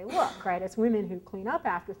the way they look, right? It's women who clean up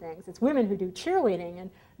after things. It's women who do cheerleading, and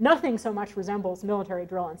nothing so much resembles military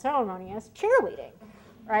drill and ceremony as cheerleading,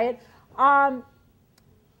 right?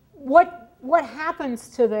 What happens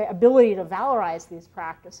to the ability to valorize these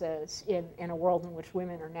practices in a world in which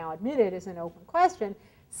women are now admitted is an open question.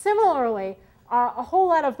 Similarly, a whole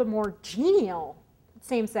lot of the more genial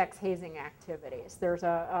same-sex hazing activities. There's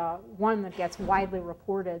one that gets widely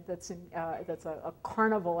reported that's a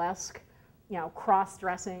carnivalesque, you know,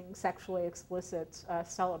 cross-dressing, sexually explicit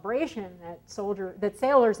celebration that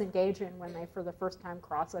sailors engage in when they, for the first time,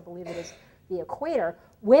 cross, I believe it is, the equator.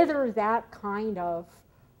 Whether that kind of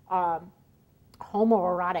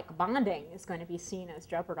homoerotic bonding is going to be seen as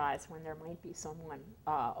jeopardized when there might be someone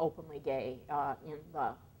openly gay in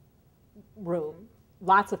the room,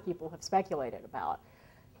 lots of people have speculated about.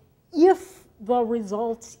 If the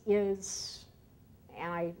result is,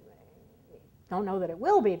 and I don't know that it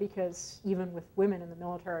will be, because even with women in the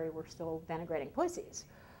military we're still denigrating pussies,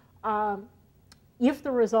 if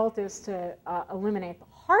the result is to eliminate the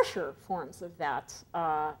harsher forms of that,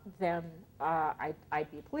 then I'd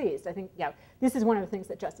be pleased. I think, yeah, this is one of the things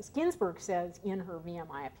that Justice Ginsburg says in her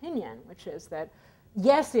VMI opinion, which is that,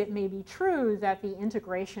 yes, it may be true that the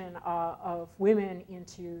integration of women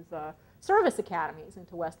into the service academies,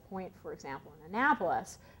 into West Point, for example, in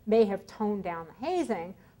Annapolis, may have toned down the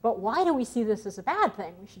hazing, but why do we see this as a bad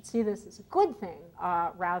thing? We should see this as a good thing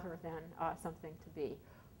rather than something to be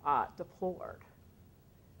deplored.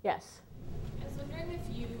 Yes? I was wondering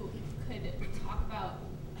if you could talk about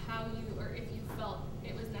how you, or if you felt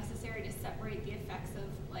it was necessary to separate the effects of,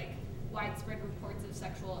 like, widespread reports of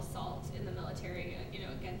sexual assault in the military,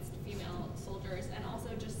 against female soldiers, and also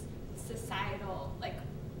just societal, like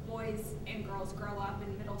boys and girls grow up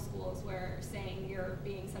in middle schools where saying you're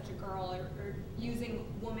being such a girl or using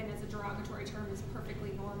woman as a derogatory term is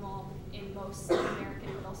perfectly normal in most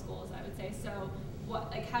American middle schools, I would say. So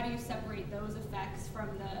how do you separate those effects from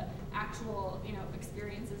the actual,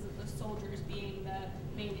 experiences of the soldiers being the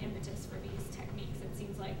main impetus for these techniques? It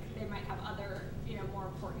seems like they might have other, more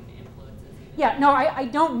important influences. Yeah, no, I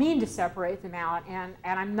don't mean to separate them out, and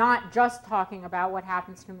I'm not just talking about what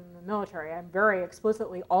happens to them in the military. I'm very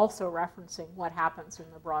explicitly also referencing what happens in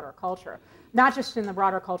the broader culture. Not just in the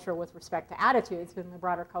broader culture with respect to attitudes, but in the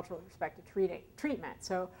broader culture with respect to treatment.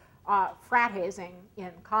 So frat hazing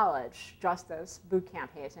in college, just as boot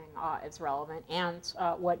camp hazing is relevant, and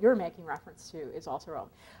what you're making reference to is also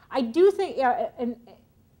relevant. I do think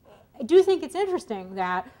it's interesting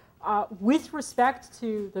that with respect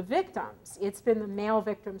to the victims, it's been the male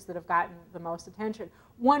victims that have gotten the most attention.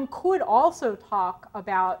 One could also talk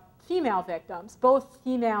about female victims, both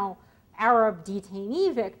female Arab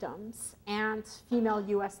detainee victims and female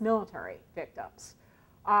US military victims.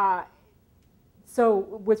 So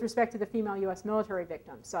with respect to the female US military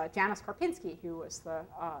victims, Janice Karpinski, who was the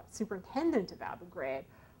superintendent of Abu Ghraib,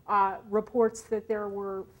 reports that there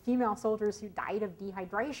were female soldiers who died of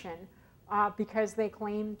dehydration because they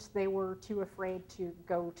claimed they were too afraid to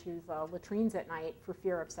go to the latrines at night for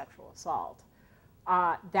fear of sexual assault.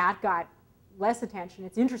 That got less attention.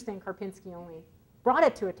 It's interesting, Karpinski only brought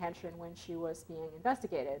it to attention when she was being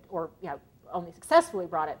investigated, or only successfully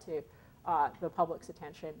brought it to the public's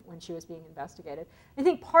attention when she was being investigated. I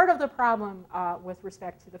think part of the problem with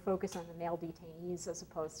respect to the focus on the male detainees as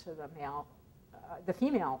opposed to the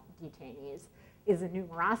female detainees is a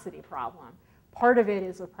numerosity problem. Part of it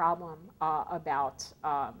is a problem about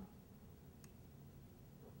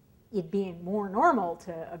it being more normal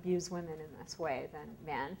to abuse women in this way than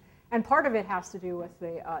men. And part of it has to do with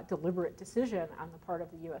the deliberate decision on the part of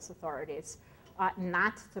the US authorities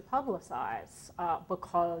not to publicize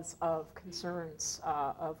because of concerns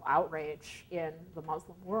of outrage in the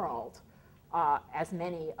Muslim world, as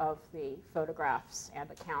many of the photographs and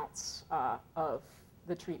accounts of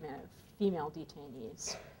the treatment of female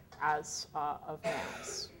detainees as of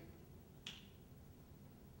males.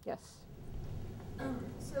 Yes?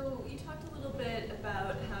 So you talked a little bit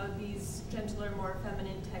about how these gentler, more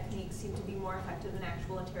feminine techniques seem to be more effective in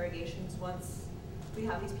actual interrogations once we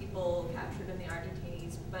have these people captured and they are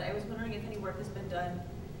detainees. But I was wondering if any work has been done.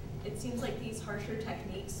 It seems like these harsher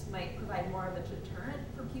techniques might provide more of a deterrent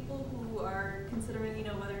for people who are considering,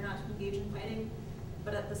 whether or not to engage in fighting.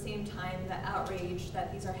 But at the same time, the outrage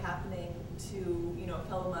that these are happening to,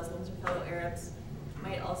 fellow Muslims or fellow Arabs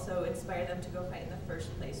might also inspire them to go fight in the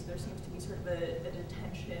first place. So there seems to be sort of a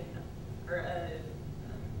detention or a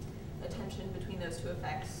tension between those two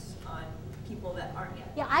effects on people that aren't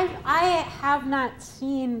yet. Yeah, I have not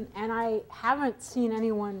seen, and I haven't seen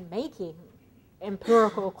anyone making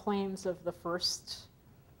empirical claims of the first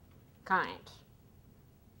kind.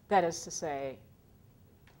 That is to say,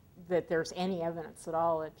 that there's any evidence at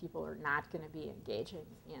all that people are not going to be engaging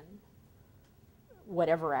in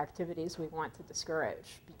whatever activities we want to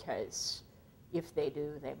discourage, because if they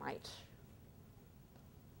do, they might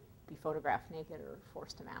be photographed naked or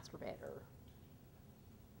forced to masturbate or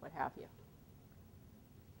what have you.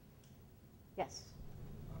 Yes?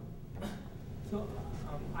 So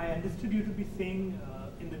I understood you to be saying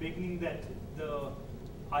in the beginning that the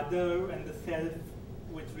other and the self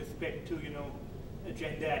with respect to,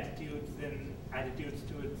 gender attitudes and attitudes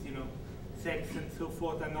towards, sex and so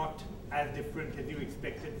forth are not as different as you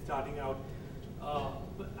expected starting out.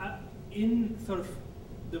 But in sort of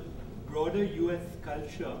the broader US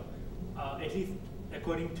culture, at least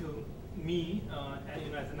according to me,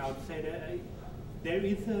 as an outsider, there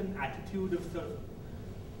is an attitude of sort of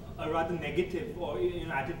a rather negative or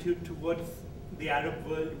attitude towards the Arab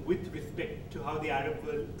world with respect to how the Arab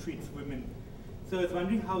world treats women. So I was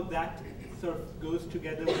wondering how that sort of goes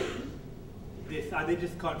together with this. Are they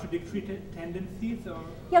just contradictory tendencies? Or?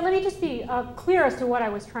 Yeah, let me just be clear as to what I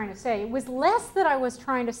was trying to say. It was less that I was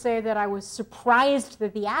trying to say that I was surprised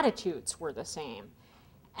that the attitudes were the same,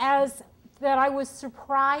 as that I was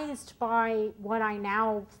surprised by what I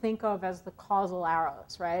now think of as the causal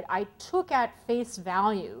arrows, right? I took at face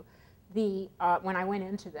value when I went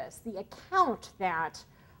into this, the account that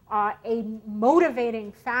a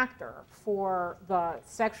motivating factor for the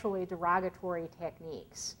sexually derogatory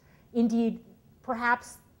techniques, indeed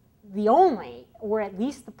perhaps the only, or at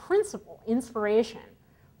least the principal inspiration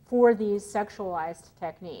for these sexualized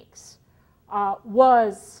techniques,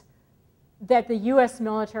 was that the US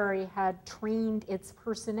military had trained its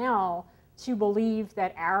personnel to believe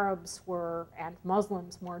that Arabs were, and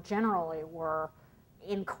Muslims more generally, were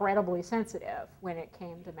incredibly sensitive when it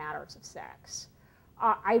came to matters of sex.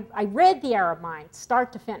 I read The Arab Mind,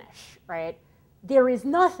 start to finish, right? There is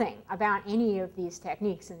nothing about any of these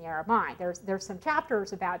techniques in The Arab Mind. There's some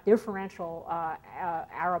chapters about differential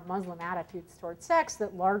Arab-Muslim attitudes towards sex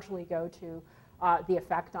that largely go to the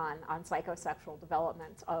effect on psychosexual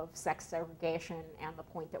development of sex segregation and the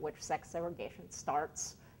point at which sex segregation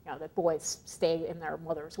starts. You know, that boys stay in their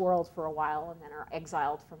mother's world for a while and then are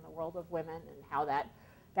exiled from the world of women and how that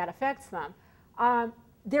affects them.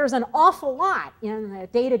 There's an awful lot in the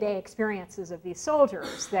day-to-day experiences of these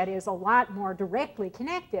soldiers that is a lot more directly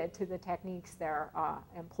connected to the techniques they're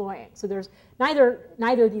employing. So there's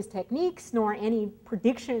neither these techniques nor any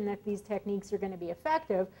prediction that these techniques are going to be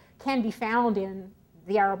effective can be found in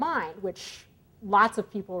The Arab Mind, which lots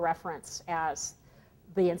of people reference as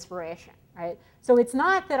the inspiration. Right? So it's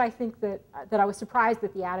not that I think that I was surprised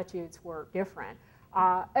that the attitudes were different.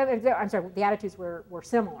 I'm sorry, the attitudes were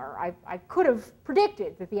similar. I could have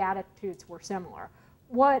predicted that the attitudes were similar.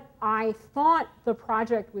 What I thought the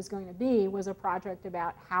project was going to be was a project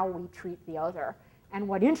about how we treat the other. And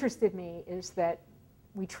what interested me is that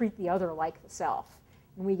we treat the other like the self.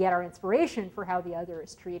 And we get our inspiration for how the other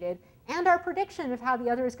is treated and our prediction of how the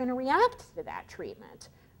other is going to react to that treatment.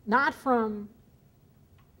 Not from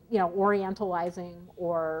orientalizing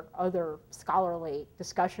or other scholarly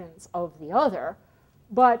discussions of the other,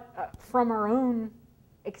 but from our own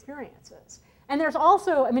experiences. And there's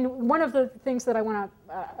also, I mean, one of the things that I want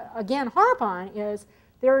to, again, harp on is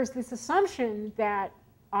there is this assumption that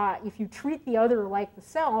if you treat the other like the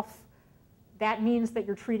self, that means that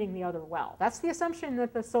you're treating the other well. That's the assumption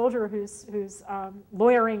that the soldier who's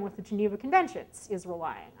lawyering with the Geneva Conventions is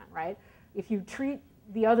relying on, right? If you treat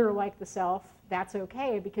the other like the self, that's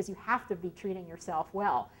okay because you have to be treating yourself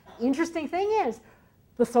well. Interesting thing is,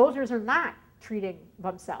 the soldiers are not treating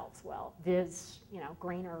themselves well. Viz,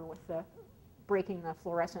 Grainer with the breaking the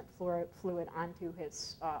fluorescent fluid onto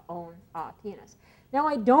his own penis. Now,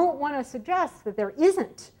 I don't want to suggest that there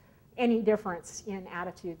isn't any difference in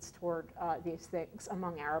attitudes toward these things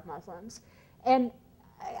among Arab Muslims. And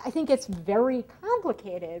I think it's very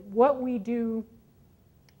complicated what we do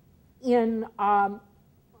in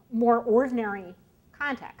more ordinary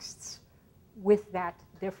contexts with that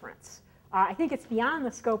difference. I think it's beyond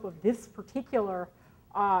the scope of this particular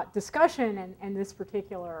discussion and this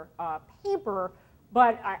particular paper,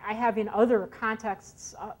 but I have in other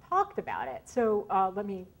contexts talked about it. So let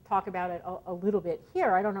me talk about it a little bit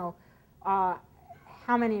here. I don't know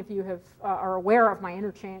how many of you are aware of my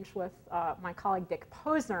interchange with my colleague Dick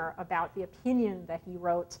Posner about the opinion that he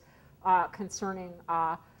wrote concerning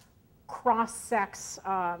cross-sex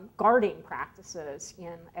guarding practices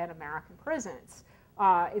in American prisons.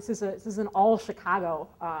 This is an all Chicago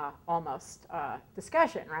almost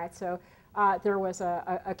discussion, right? So there was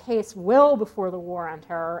a case well before the War on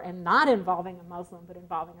Terror and not involving a Muslim but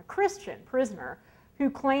involving a Christian prisoner who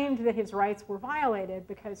claimed that his rights were violated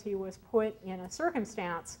because he was put in a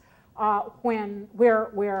circumstance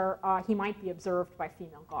where he might be observed by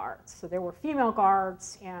female guards. So there were female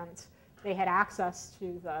guards and they had access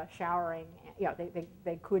to the showering.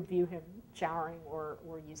 They could view him showering or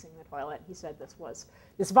using the toilet. He said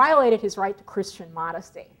this violated his right to Christian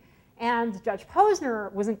modesty. And Judge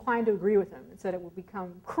Posner was inclined to agree with him and said it would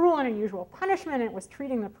become cruel and unusual punishment, and it was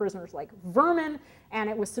treating the prisoners like vermin, and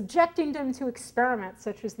it was subjecting them to experiments,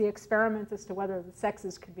 such as the experiment as to whether the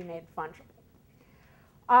sexes could be made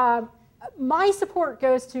fungible. My support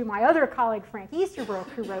goes to my other colleague, Frank Easterbrook,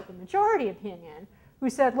 who wrote the majority opinion, who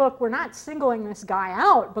said, look, we're not singling this guy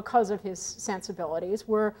out because of his sensibilities.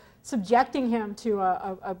 We're subjecting him to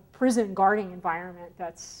a prison guarding environment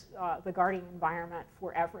that's the guarding environment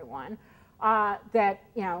for everyone. That,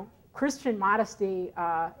 Christian modesty,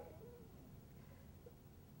 that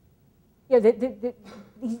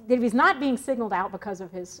he's not being signaled out because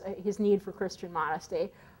of his need for Christian modesty.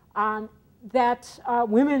 That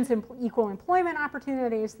women's equal employment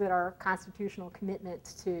opportunities, that our constitutional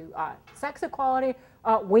commitment to sex equality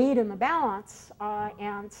weighed in the balance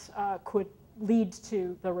and could lead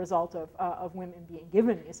to the result of women being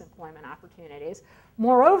given these employment opportunities.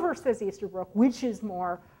 Moreover, says Easterbrook, which is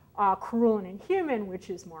more cruel and inhuman, which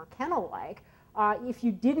is more kennel-like, if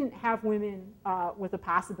you didn't have women with the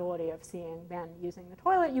possibility of seeing men using the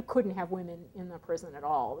toilet, you couldn't have women in the prison at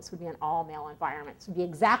all. This would be an all-male environment. This would be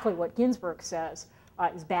exactly what Ginsburg says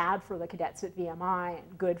is bad for the cadets at VMI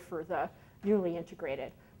and good for the newly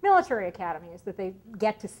integrated military academies, that they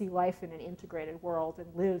get to see life in an integrated world and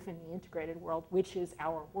live in the integrated world, which is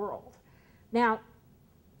our world. Now,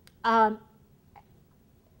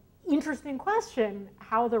 interesting question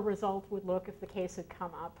how the result would look if the case had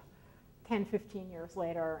come up 10, 15 years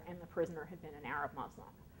later and the prisoner had been an Arab Muslim.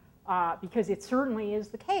 Because it certainly is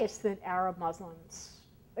the case that Arab Muslims,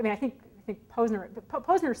 I mean, I think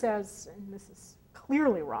Posner says, and this is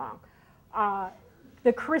clearly wrong, that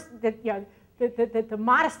the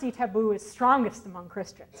modesty taboo is strongest among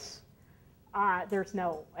Christians. There's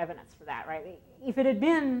no evidence for that, right? If it had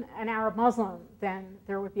been an Arab Muslim, then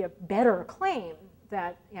there would be a better claim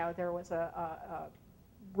that there was a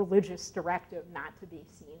religious directive not to be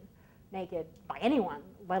seen naked by anyone,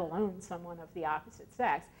 let alone someone of the opposite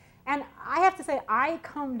sex. And I have to say, I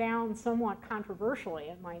come down somewhat controversially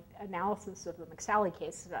in my analysis of the McSally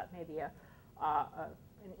case, that may be an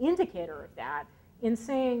indicator of that, in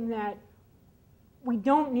saying that we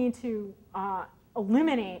don't need to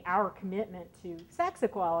eliminate our commitment to sex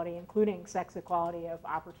equality, including sex equality of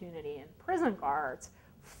opportunity in prison guards,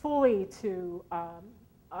 fully to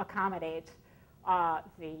accommodate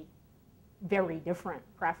the very different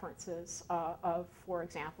preferences of, for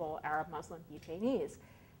example, Arab Muslim detainees.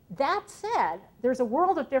 That said, there's a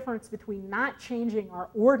world of difference between not changing our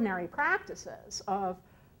ordinary practices of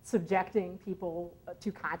subjecting people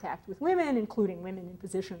to contact with women, including women in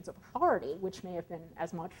positions of authority, which may have been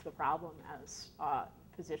as much the problem as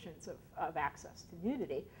positions of access to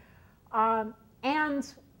nudity,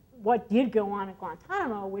 and what did go on at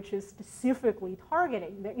Guantanamo, which is specifically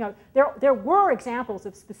targeting. There were examples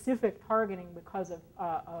of specific targeting because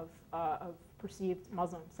of perceived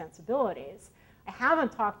Muslim sensibilities. I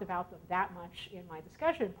haven't talked about them that much in my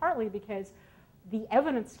discussion, partly because the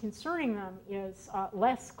evidence concerning them is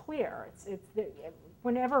less clear.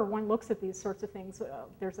 Whenever one looks at these sorts of things,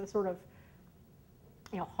 there's a sort of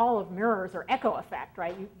hall of mirrors or echo effect,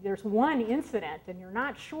 right? There's one incident, and you're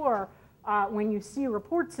not sure when you see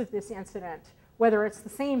reports of this incident whether it's the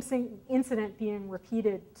same incident being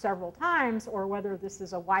repeated several times or whether this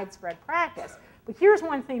is a widespread practice. But here's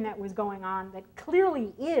one thing that was going on that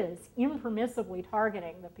clearly is impermissibly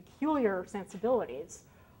targeting the peculiar sensibilities,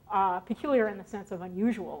 peculiar in the sense of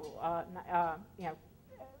unusual,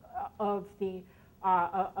 of the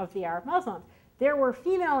Arab Muslims. There were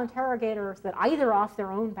female interrogators that either off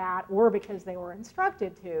their own bat or because they were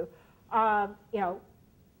instructed to,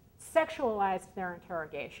 sexualized their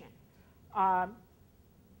interrogation,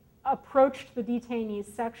 approached the detainees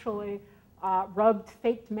sexually, rubbed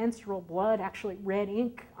faked menstrual blood, actually red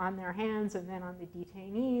ink, on their hands and then on the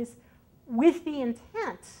detainees, with the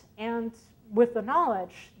intent and with the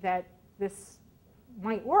knowledge that this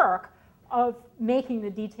might work of making the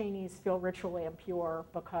detainees feel ritually impure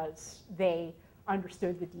because they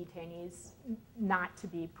understood the detainees not to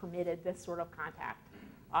be permitted this sort of contact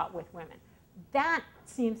with women. That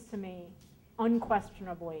seems to me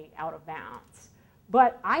unquestionably out of bounds.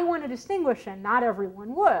 But I want to distinguish, and not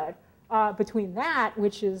everyone would, between that,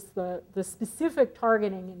 which is the specific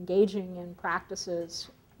targeting, engaging in practices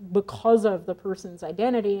because of the person's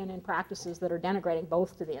identity and in practices that are denigrating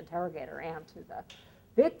both to the interrogator and to the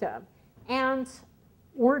victim, and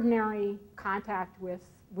ordinary contact with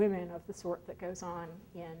women of the sort that goes on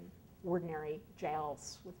in ordinary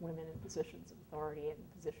jails with women in positions of authority and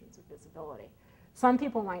positions of visibility. Some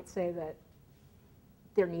people might say that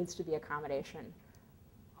there needs to be accommodation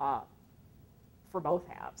for both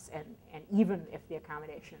halves, and even if the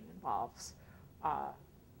accommodation involves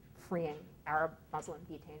freeing Arab Muslim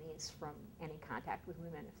detainees from any contact with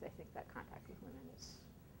women if they think that contact with women is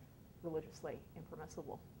religiously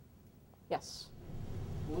impermissible. Yes?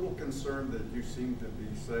 A little concerned that you seem to be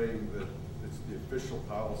saying that it's the official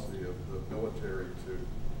policy of the military to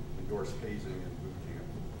endorse hazing in boot camp.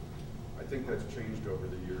 I think that's changed over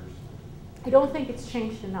the years. I don't think it's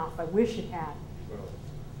changed enough. I wish it had. Well,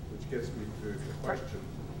 which gets me to the question.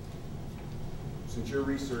 Since your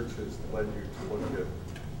research has led you to look at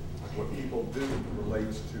what people do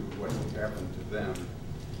relates to what's happened to them,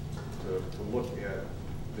 to look at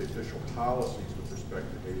the official policies with respect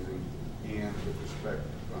to hazing and with respect,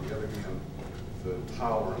 on the other hand, the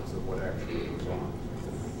tolerance of what actually goes on.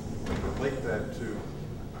 Relate that to,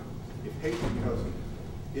 if hazing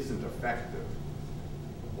isn't effective,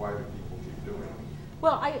 why do people keep doing it?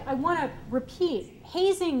 Well, I want to repeat,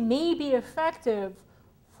 hazing may be effective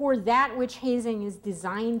for that which hazing is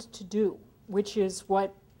designed to do, which is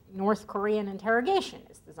what North Korean interrogation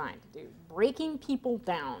is designed to do, breaking people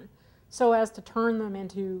down so as to turn them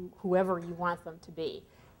into whoever you want them to be.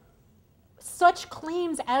 Such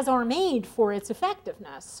claims as are made for its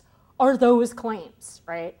effectiveness are those claims,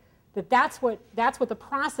 right? That's what the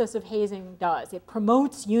process of hazing does. It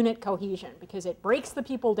promotes unit cohesion because it breaks the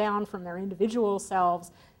people down from their individual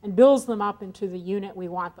selves and builds them up into the unit we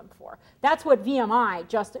want them for. That's what VMI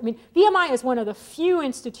VMI is one of the few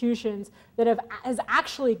institutions that has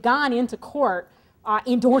actually gone into court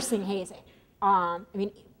endorsing hazing.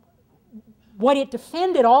 What it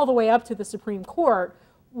defended all the way up to the Supreme Court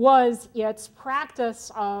was its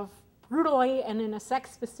practice of brutally and in a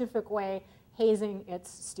sex-specific way hazing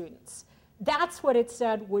its students. That's what it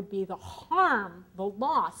said would be the harm, the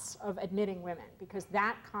loss of admitting women, because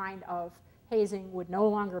that kind of hazing would no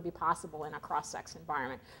longer be possible in a cross-sex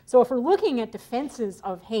environment. So if we're looking at defenses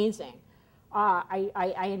of hazing,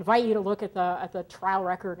 I invite you to look at the trial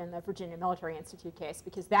record in the Virginia Military Institute case,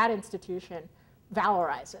 because that institution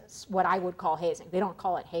valorizes what I would call hazing. They don't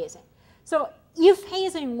call it hazing. So if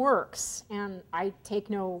hazing works, and I take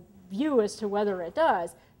no view as to whether it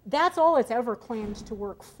does, that's all it's ever claimed to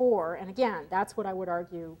work for. And again, that's what I would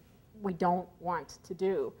argue we don't want to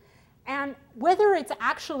do. And whether it's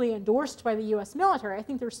actually endorsed by the US military, I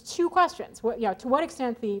think there's two questions. To what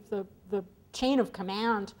extent the chain of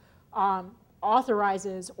command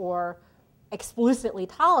authorizes or explicitly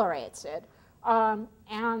tolerates it. And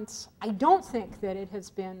I don't think that it has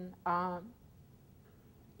been, that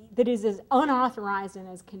it is as unauthorized and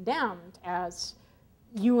as condemned as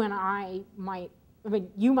you and I might,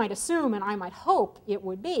 you might assume and I might hope it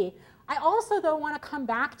would be. I also, though, want to come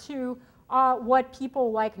back to what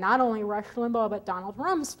people like not only Rush Limbaugh but Donald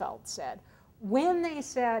Rumsfeld said. When they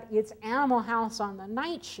said it's Animal House on the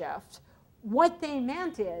night shift, what they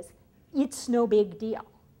meant is it's no big deal,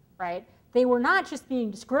 right? They were not just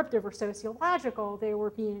being descriptive or sociological, they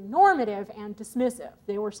were being normative and dismissive.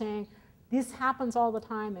 They were saying, this happens all the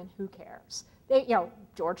time and who cares?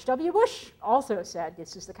 George W. Bush also said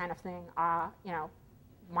this is the kind of thing,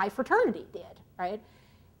 my fraternity did, right?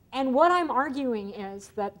 And what I'm arguing is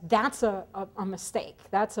that that's a mistake.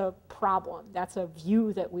 That's a problem. That's a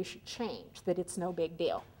view that we should change, that it's no big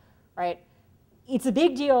deal, right? It's a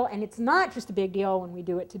big deal, and it's not just a big deal when we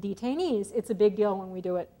do it to detainees. It's a big deal when we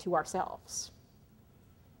do it to ourselves.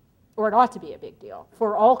 Or it ought to be a big deal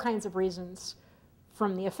for all kinds of reasons,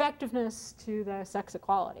 from the effectiveness to the sex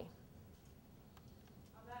equality.